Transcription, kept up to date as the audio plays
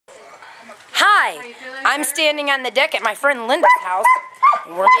Hi, I'm standing on the deck at my friend Linda's house.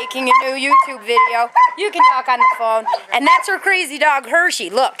 And we're making a new YouTube video. You can talk on the phone. And that's her crazy dog, Hershey.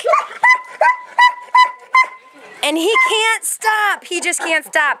 Look. And he can't stop. He just can't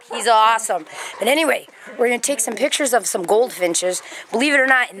stop. He's awesome. But anyway, we're going to take some pictures of some goldfinches, believe it or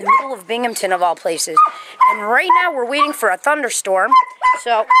not, in the middle of Binghamton of all places. And right now we're waiting for a thunderstorm.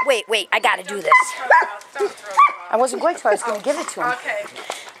 So, wait, I got to do this. I wasn't going to. I was going to give it to him. Okay.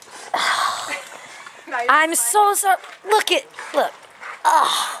 I'm so sorry. Look.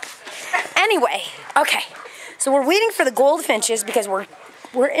 Oh. Anyway, okay. So we're waiting for the goldfinches because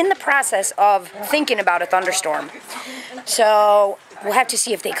we're in the process of thinking about a thunderstorm. So we'll have to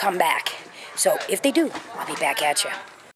see if they come back. So if they do, I'll be back at you.